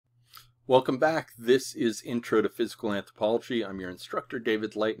Welcome back. This is Intro to Physical Anthropology. I'm your instructor,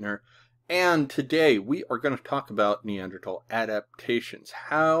 David Leitner, and today we are going to talk about Neanderthal adaptations.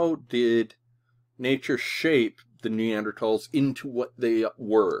 How did nature shape the Neanderthals into what they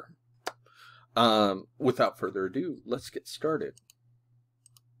were? Without further ado, let's get started.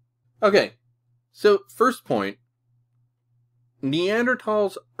 Okay, so first point,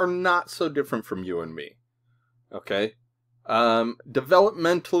 Neanderthals are not so different from you and me. Okay?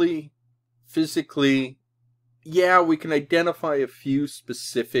 Developmentally, physically, yeah, we can identify a few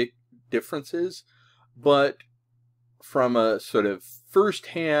specific differences, but from a sort of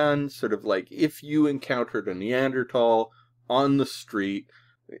first-hand, sort of like if you encountered a Neanderthal on the street,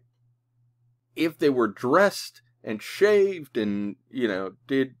 if they were dressed and shaved and,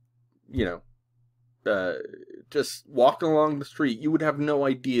 just walking along the street, you would have no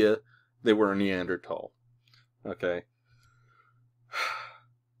idea they were a Neanderthal. Okay.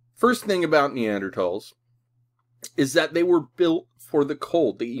 First thing about Neanderthals is that they were built for the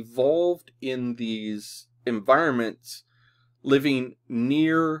cold. They evolved in these environments living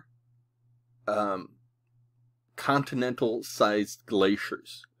near continental-sized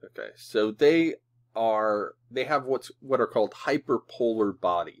glaciers. Okay, so they have what are called hyperpolar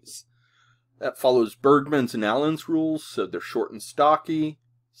bodies. That follows Bergmann's and Allen's rules, so they're short and stocky,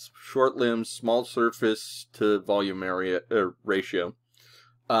 short limbs, small surface to volume area ratio.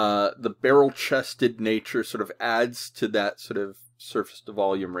 The barrel-chested nature sort of adds to that sort of surface to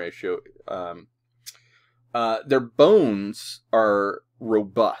volume ratio. Their bones are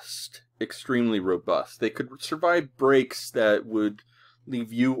robust, extremely robust. They could survive breaks that would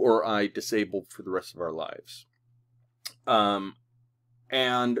leave you or I disabled for the rest of our lives.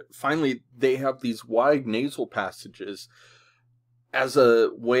 And finally, they have these wide nasal passages as a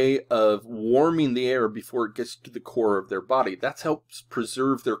way of warming the air before it gets to the core of their body. That helps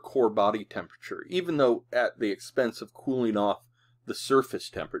preserve their core body temperature, even though at the expense of cooling off the surface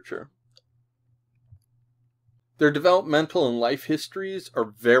temperature. Their developmental and life histories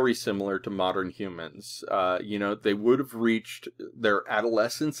are very similar to modern humans. They would have reached their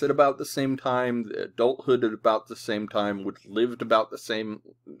adolescence at about the same time, adulthood at about the same time, would have lived about the same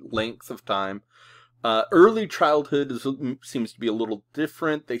length of time. Early childhood seems to be a little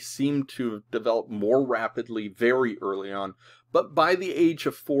different. They seem to have developed more rapidly very early on. But by the age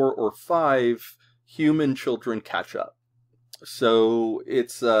of 4 or 5, human children catch up. So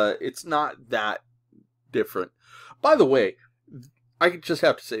it's not that different. By the way, I just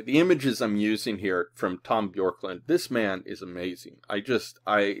have to say, the images I'm using here from Tom Bjorklund, this man is amazing.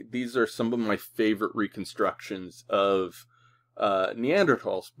 These are some of my favorite reconstructions of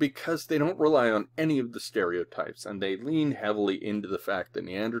Neanderthals, because they don't rely on any of the stereotypes, and they lean heavily into the fact that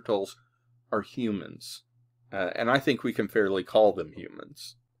Neanderthals are humans. And I think we can fairly call them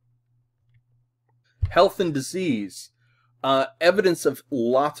humans. Health and disease. Evidence of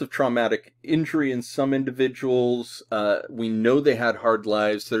lots of traumatic injury in some individuals. We know they had hard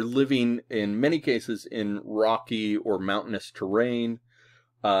lives. They're living, in many cases, in rocky or mountainous terrain.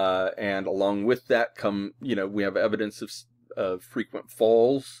 And along with that we have evidence of frequent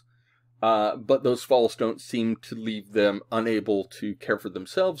falls. But those falls don't seem to leave them unable to care for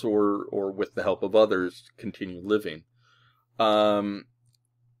themselves or with the help of others, continue living.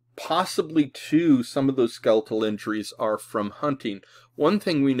 Possibly, too, some of those skeletal injuries are from hunting. One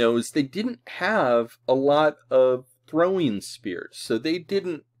thing we know is they didn't have a lot of throwing spears, so they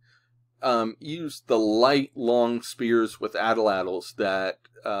didn't use the light, long spears with atlatls that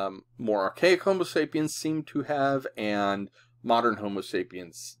more archaic Homo sapiens seem to have, and modern Homo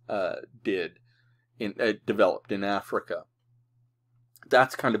sapiens developed in Africa.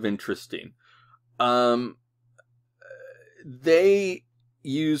 That's kind of interesting. They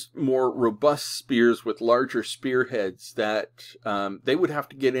used more robust spears with larger spearheads that they would have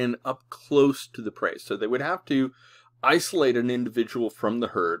to get in up close to the prey. So they would have to isolate an individual from the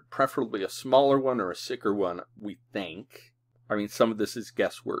herd, preferably a smaller one or a sicker one, we think. I mean, some of this is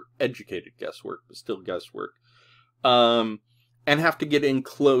guesswork, educated guesswork, but still guesswork. And have to get in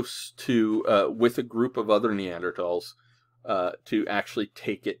close to, with a group of other Neanderthals, to actually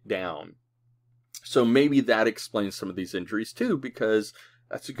take it down. So maybe that explains some of these injuries too, because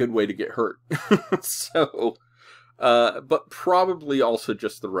that's a good way to get hurt. But probably also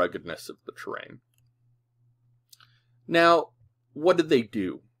just the ruggedness of the terrain. Now, what did they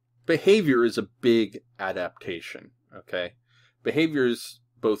do? Behavior is a big adaptation, okay? Behavior is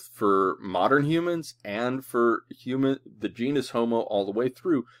both for modern humans and for the genus Homo all the way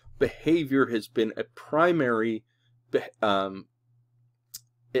through. Behavior has been a primary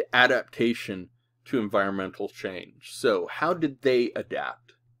adaptation to environmental change. So how did they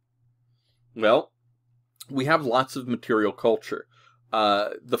adapt? Well, we have lots of material culture.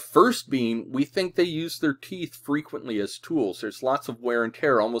 The first being, we think they use their teeth frequently as tools. There's lots of wear and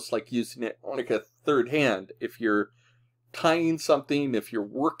tear, almost like using it on like a third hand. If you're tying something, if you're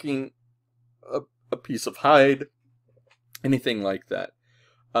working a piece of hide, anything like that.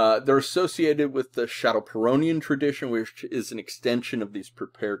 They're associated with the Chateauperonian tradition, which is an extension of these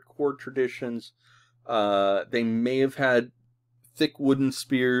prepared cord traditions. They may have had thick wooden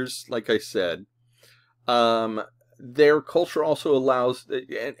spears, like I said. Their culture also allows,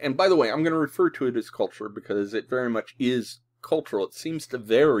 and by the way, I'm going to refer to it as culture because it very much is cultural. It seems to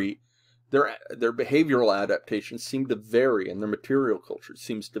vary. Their behavioral adaptations seem to vary, and their material culture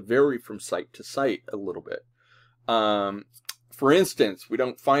seems to vary from site to site a little bit. For instance, we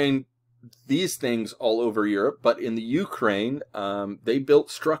don't find these things all over Europe, but in the Ukraine, they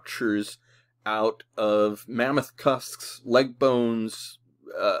built structures out of mammoth tusks, leg bones,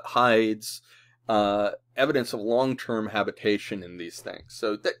 hides, evidence of long-term habitation in these things.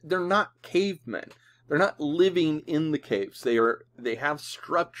 So they're not cavemen. They're not living in the caves. They have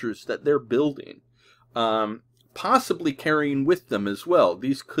structures that they're building, possibly carrying with them as well.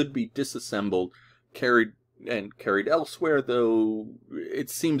 These could be disassembled, carried elsewhere, though it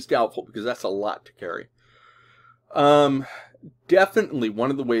seems doubtful because that's a lot to carry. Definitely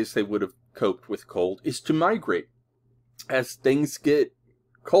one of the ways they would have coped with cold is to migrate. As things get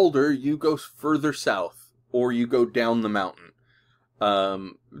colder, you go further south or you go down the mountain.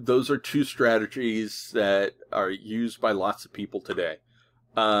 Those are two strategies that are used by lots of people today.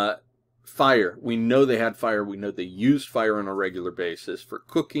 Fire. We know they had fire. We know they used fire on a regular basis for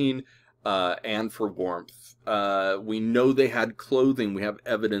cooking and for warmth. We know they had clothing. We have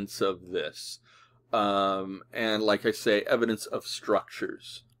evidence of this. And like I say, evidence of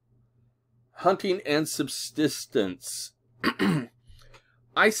structures. Hunting and subsistence.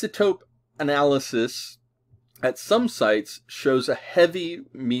 Isotope analysis at some sites shows a heavy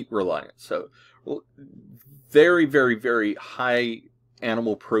meat reliance. So very, very, very high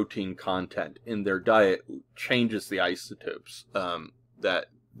animal protein content in their diet changes the isotopes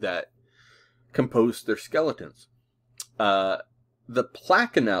that compose their skeletons. The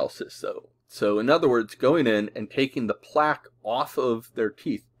plaque analysis, though. So in other words, going in and taking the plaque off of their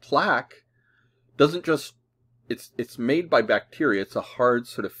teeth. Plaque doesn't just, it's made by bacteria. It's a hard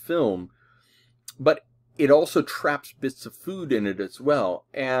sort of film, but it also traps bits of food in it as well.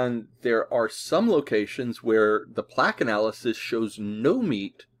 And there are some locations where the plaque analysis shows no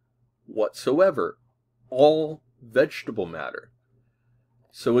meat whatsoever, all vegetable matter.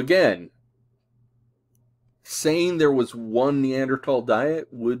 So again, saying there was one Neanderthal diet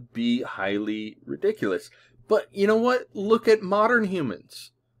would be highly ridiculous. But you know what? Look at modern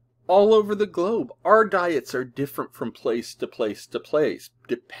humans. All over the globe, our diets are different from place to place to place,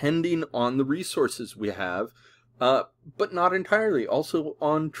 depending on the resources we have, but not entirely, also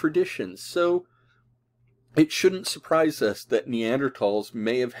on traditions. So it shouldn't surprise us that Neanderthals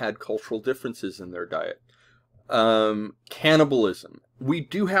may have had cultural differences in their diet. Cannibalism. We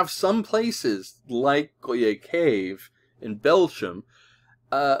do have some places, like Goyer Cave in Belgium,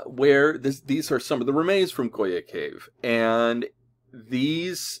 where these are some of the remains from Goyer Cave, and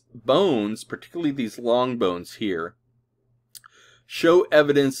these bones, particularly these long bones here, show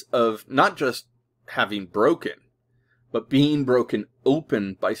evidence of not just having broken, but being broken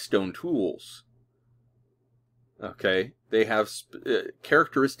open by stone tools. Okay, they have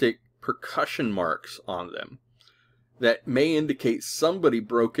characteristic percussion marks on them that may indicate somebody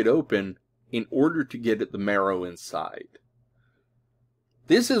broke it open in order to get at the marrow inside.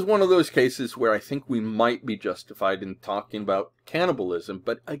 This is one of those cases where I think we might be justified in talking about cannibalism,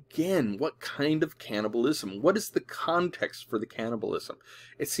 but again, what kind of cannibalism? What is the context for the cannibalism?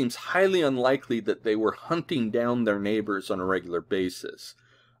 It seems highly unlikely that they were hunting down their neighbors on a regular basis.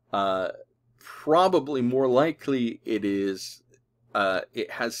 Probably more likely it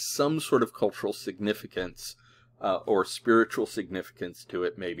has some sort of cultural significance or spiritual significance to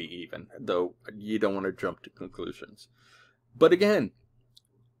it, maybe even, though you don't want to jump to conclusions. But again,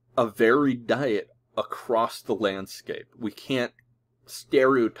 a varied diet across the landscape. We can't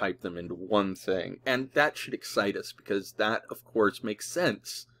stereotype them into one thing, and that should excite us because that, of course, makes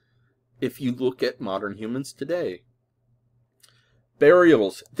sense if you look at modern humans today.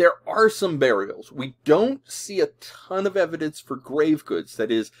 Burials. There are some burials. We don't see a ton of evidence for grave goods.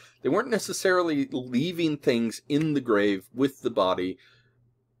 That is, they weren't necessarily leaving things in the grave with the body,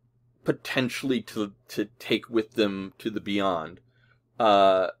 potentially to take with them to the beyond.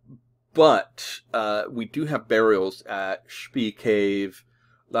 But we do have burials at Spee Cave,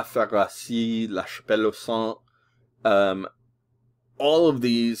 La Ferracie, La Chapelle aux Saints, all of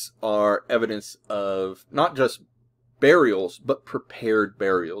these are evidence of not just burials, but prepared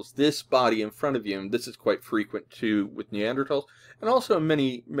burials. This body in front of you, and this is quite frequent too with Neanderthals, and also in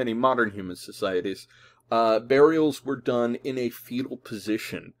many modern human societies, burials were done in a fetal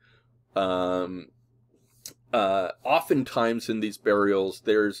position. Oftentimes in these burials,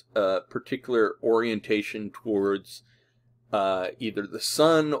 there's a particular orientation towards either the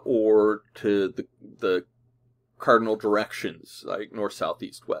sun or to the cardinal directions, like north, south,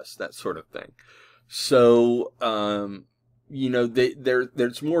 east, west, that sort of thing. So, you know,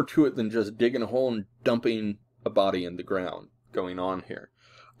 there's more to it than just digging a hole and dumping a body in the ground going on here.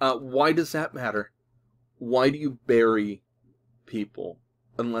 Why does that matter? Why do you bury people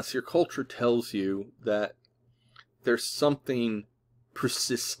unless your culture tells you that there's something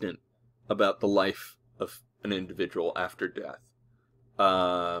persistent about the life of an individual after death?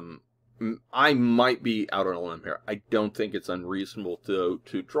 I might be out on a limb here. I don't think it's unreasonable to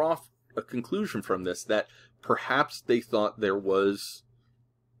draw a conclusion from this that perhaps they thought there was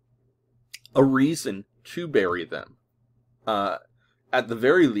a reason to bury them. At the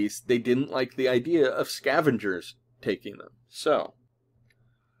very least, they didn't like the idea of scavengers taking them. So,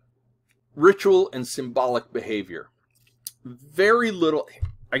 ritual and symbolic behavior. Very little.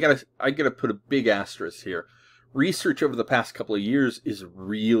 I gotta put a big asterisk here. Research over the past couple of years is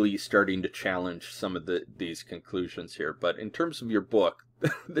really starting to challenge some of these conclusions here. But in terms of your book,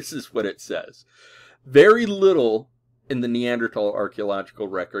 this is what it says. Very little in the Neanderthal archaeological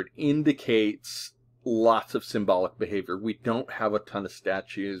record indicates lots of symbolic behavior. We don't have a ton of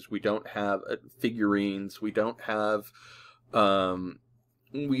statues. We don't have figurines. We don't have...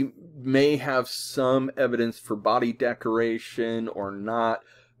 we may have some evidence for body decoration or not.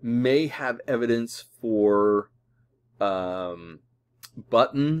 May have evidence for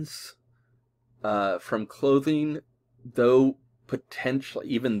buttons from clothing, though potentially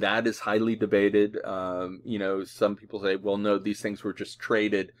even that is highly debated. You know, some people say, well, no, these things were just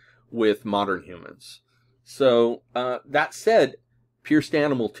traded with modern humans. So that said, pierced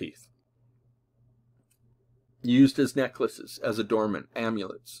animal teeth used as necklaces, as adornment,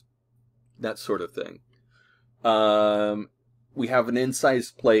 amulets, that sort of thing. We have an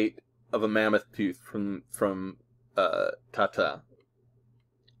incised plate of a mammoth tooth from Tata.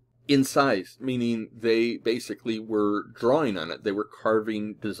 Incised, meaning they basically were drawing on it. They were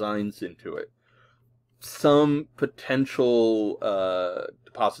carving designs into it. Some potential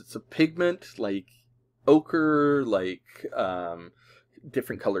deposits of pigment, like ochre, like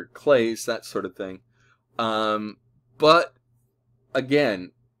different colored clays, that sort of thing. But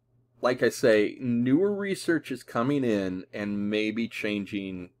again, like I say, newer research is coming in and maybe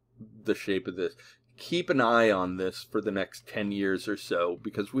changing the shape of this. Keep an eye on this for the next 10 years or so,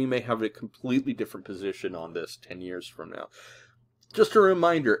 because we may have a completely different position on this 10 years from now. Just a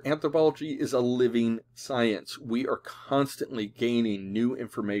reminder, anthropology is a living science. We are constantly gaining new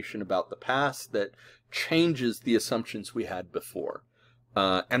information about the past that changes the assumptions we had before.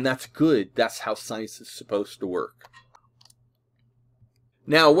 And that's good. That's how science is supposed to work.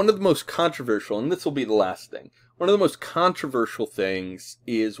 Now, one of the most controversial, and this will be the last thing, one of the most controversial things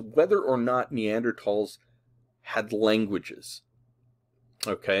is whether or not Neanderthals had languages.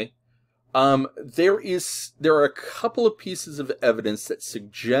 Okay? There are a couple of pieces of evidence that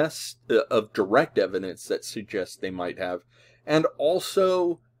suggest, of direct evidence that suggests they might have, and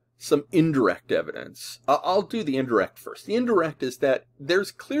also some indirect evidence. I'll do the indirect first. The indirect is that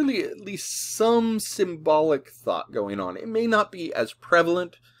there's clearly at least some symbolic thought going on. It may not be as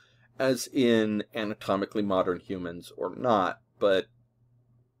prevalent as in anatomically modern humans or not, but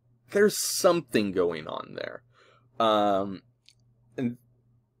there's something going on there. And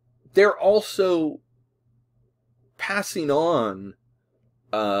they're also passing on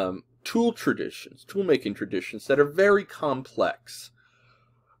tool-making traditions that are very complex.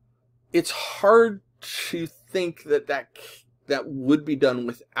 It's hard to think that would be done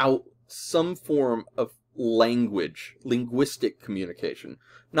without some form of linguistic communication.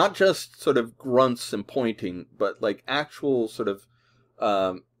 Not just sort of grunts and pointing, but like actual sort of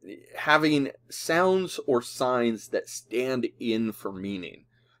having sounds or signs that stand in for meaning.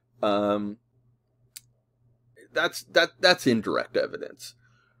 That's indirect evidence.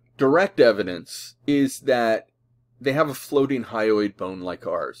 Direct evidence is that they have a floating hyoid bone like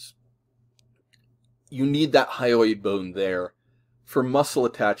ours. You need that hyoid bone there for muscle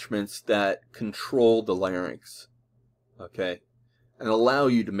attachments that control the larynx, okay, and allow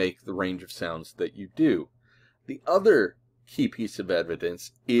you to make the range of sounds that you do. The other key piece of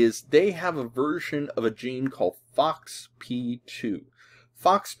evidence is they have a version of a gene called FOXP2.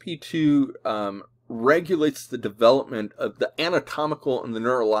 FOXP2 regulates the development of the anatomical and the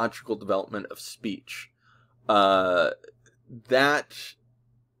neurological development of speech. That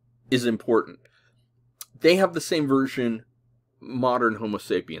is important. They have the same version modern Homo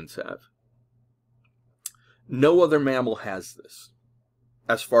sapiens have. No other mammal has this,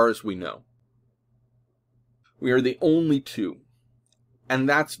 as far as we know. We are the only two. And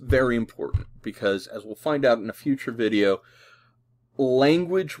that's very important because, as we'll find out in a future video,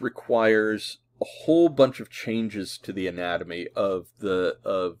 language requires a whole bunch of changes to the anatomy of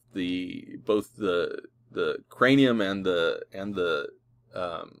both the cranium and the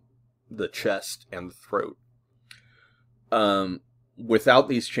chest and the throat. Without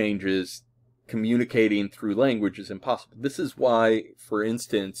these changes, communicating through language is impossible. This is why, for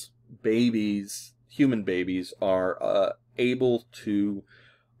instance, human babies are able to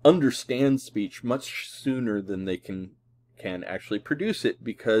understand speech much sooner than they can actually produce it,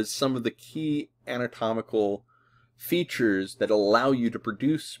 because some of the key anatomical features that allow you to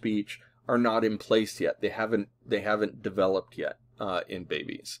produce speech are not in place yet. They haven't developed yet in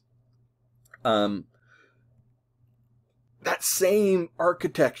babies. That same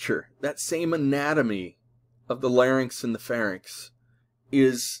architecture, that same anatomy of the larynx and the pharynx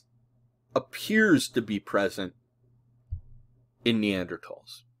appears to be present in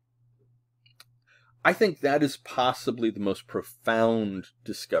Neanderthals. I think that is possibly the most profound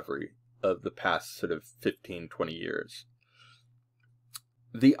discovery of the past sort of 15, 20 years.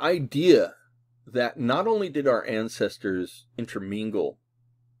 The idea that not only did our ancestors intermingle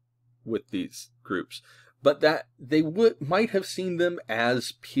with these groups, but that they might have seen them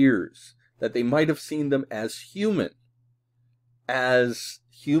as peers, that they might have seen them as human as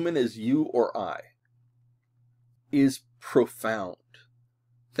you or I, is profound.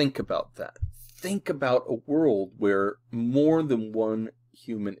 Think about that. Think about a world where more than one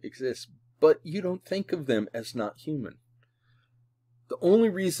human exists, but you don't think of them as not human. The only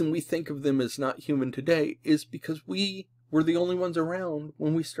reason we think of them as not human today is because we were the only ones around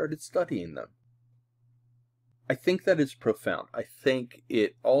when we started studying them. I think that is profound. I think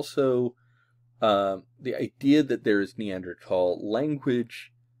it also, the idea that there is Neanderthal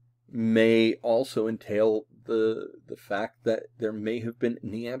language may also entail the fact that there may have been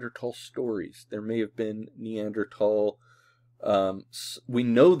Neanderthal stories. There may have been Neanderthal, we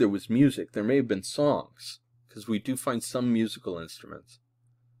know there was music. There may have been songs, because we do find some musical instruments.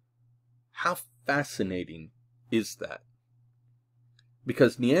 How fascinating is that?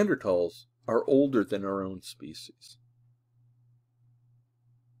 Because Neanderthals are older than our own species.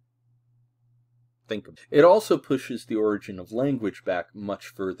 Think of it. It also pushes the origin of language back much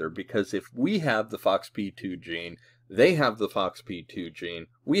further, because if we have the FOXP2 gene, they have the FOXP2 gene,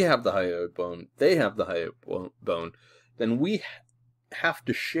 we have the hyoid bone, they have the hyoid bone, then we have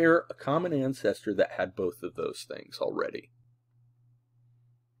to share a common ancestor that had both of those things already.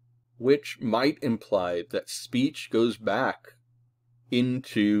 Which might imply that speech goes back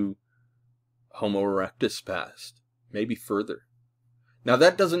into Homo erectus past, maybe further. Now,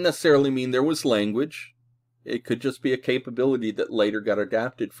 that doesn't necessarily mean there was language. It could just be a capability that later got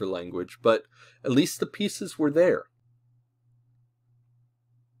adapted for language, but at least the pieces were there.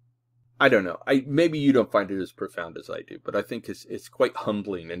 I don't know. Maybe you don't find it as profound as I do, but I think it's quite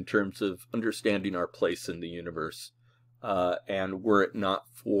humbling in terms of understanding our place in the universe. And were it not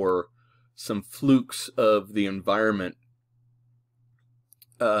for some flukes of the environment,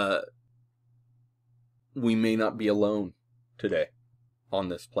 we may not be alone today on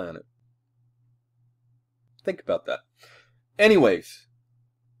this planet. Think about that. Anyways,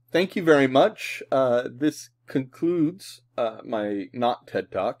 thank you very much. This concludes my not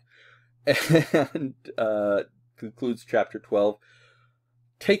TED Talk, and concludes chapter 12.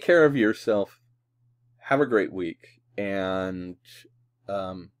 Take care of yourself. Have a great week, and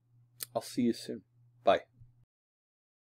I'll see you soon. Bye.